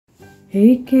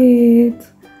Hey kids,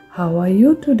 how are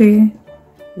you today?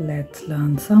 Let's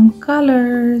learn some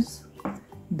colors.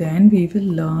 Then we will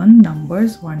learn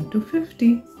numbers 1 to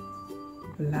 50.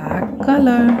 Black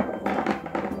color,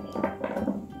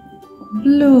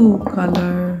 blue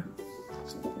color,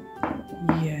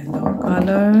 yellow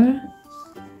color,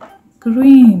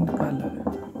 green color,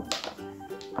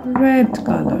 red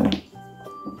color,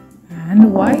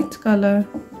 and white color.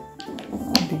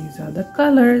 These are the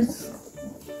colors.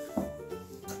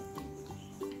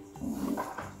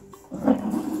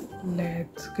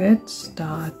 Let's get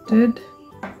started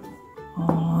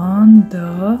on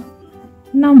the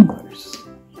numbers.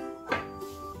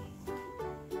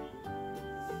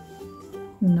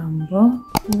 Number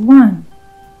 1.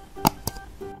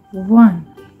 1.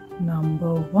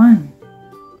 Number 1.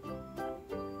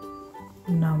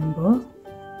 Number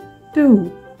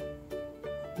 2.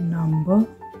 Number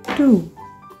 2.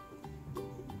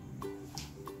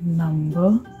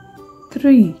 Number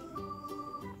 3.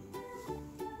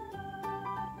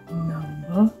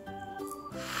 Number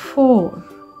 4.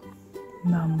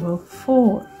 Number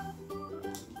 4.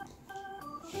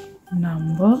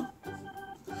 Number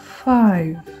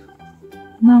 5.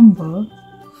 Number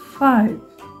 5.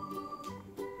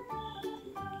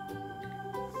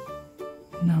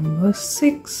 Number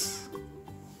 6.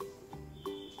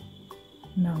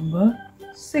 Number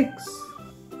 6.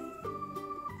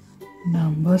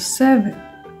 Number 7.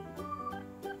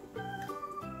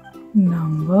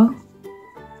 Number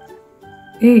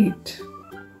 8.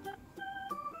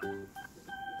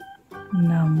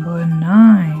 Number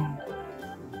 9.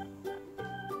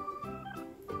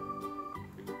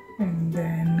 And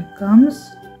then comes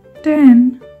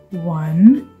 10.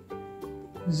 1,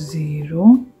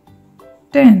 0,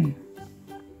 10.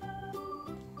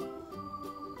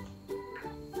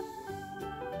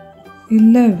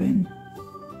 11.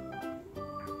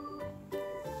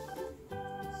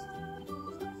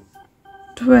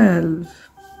 12.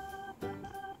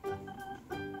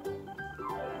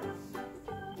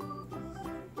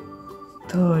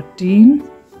 13.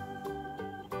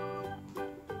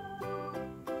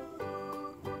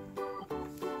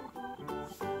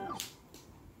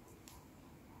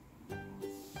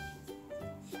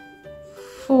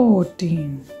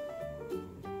 14.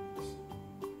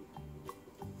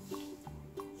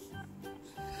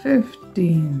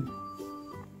 15.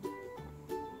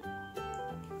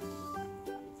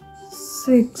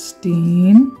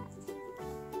 16.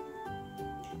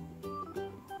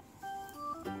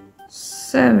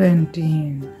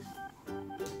 17.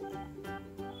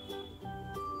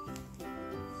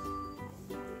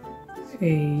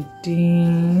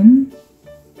 18.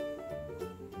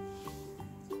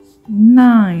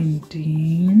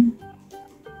 19.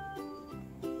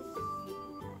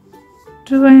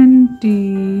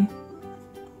 20.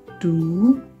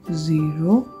 2,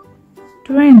 0,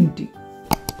 20.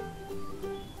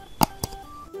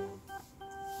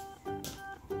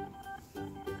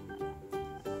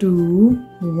 2,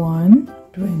 1,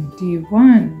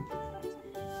 21.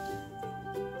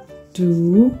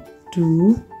 2,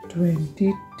 2,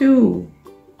 22.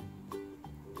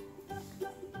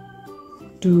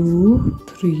 2,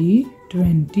 3,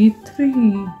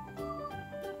 23.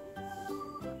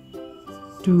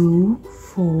 2,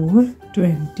 4,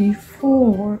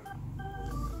 24.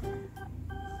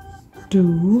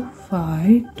 2,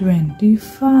 5,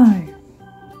 25.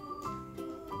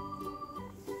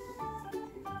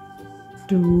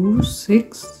 2,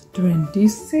 6,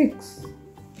 26.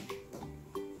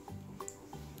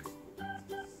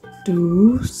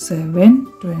 2, 7,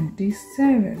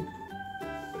 27.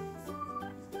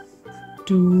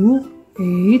 2,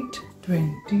 8,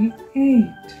 28.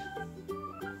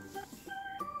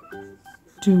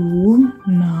 2,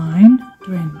 9,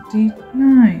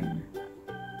 29.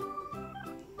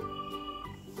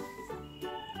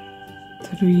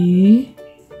 3,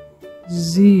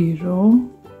 0,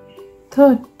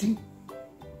 30.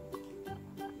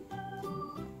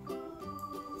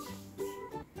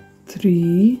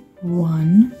 3,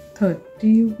 1,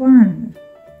 31.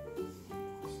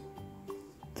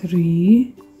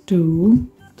 3, 2,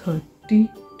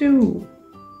 32.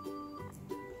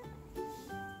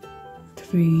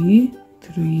 3,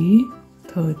 3,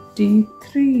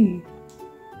 33.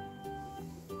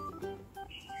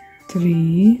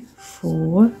 3,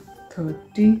 4,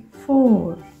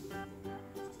 34.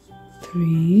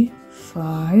 3,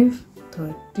 5,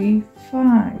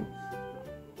 35.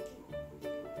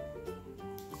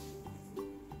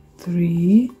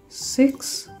 3,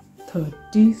 6,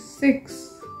 36.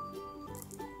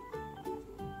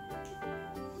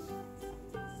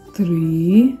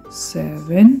 3,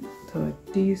 7,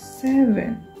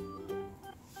 37.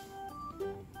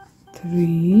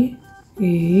 3,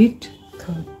 8,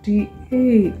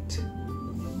 38.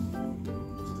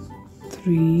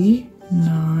 3,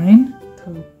 9,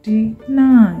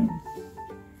 39.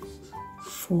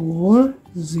 4,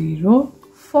 0,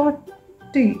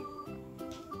 40.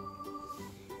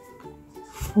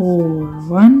 4,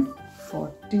 1,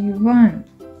 41.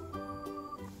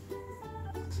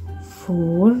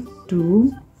 4,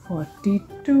 2,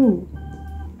 42.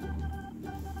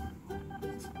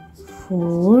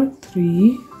 4,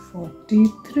 3,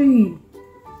 43.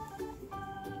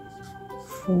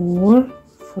 4,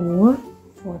 4,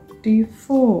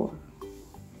 44.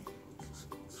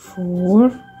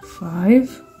 4,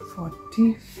 5,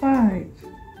 45.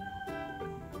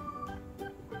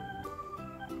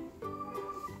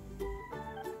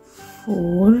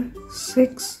 4,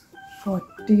 6,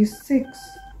 46.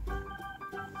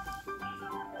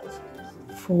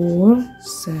 4,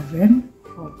 7,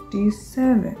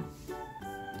 47.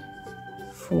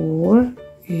 4,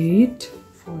 8,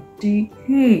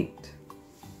 48.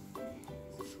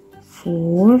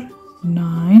 4,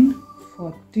 9,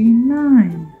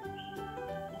 49.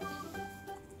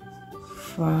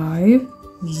 5,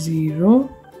 0,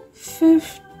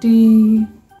 50.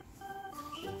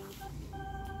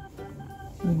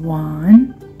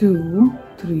 1, 2,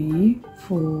 3,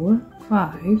 4,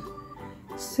 5,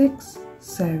 6,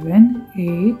 7,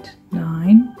 8,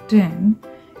 9, 10,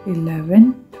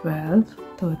 11, 12,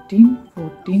 13,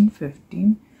 14,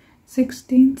 15,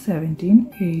 16,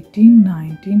 17, 18,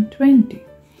 19, 20,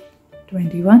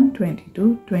 21,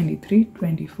 22, 23,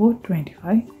 24,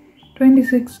 25,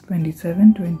 26,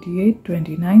 27, 28,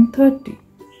 29, 30,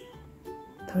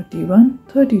 31,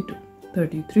 32,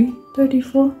 33,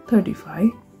 34,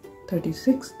 35,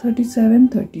 36, 37,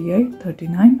 38,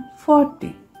 39,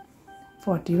 40,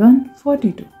 41,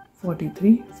 42,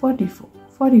 43, 44,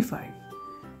 45,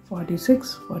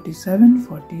 46, 47,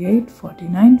 48,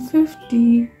 49,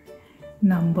 50.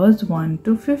 Numbers 1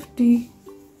 to 50.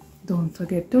 Don't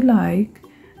forget to like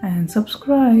and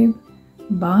subscribe.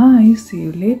 Bye. See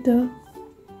you later.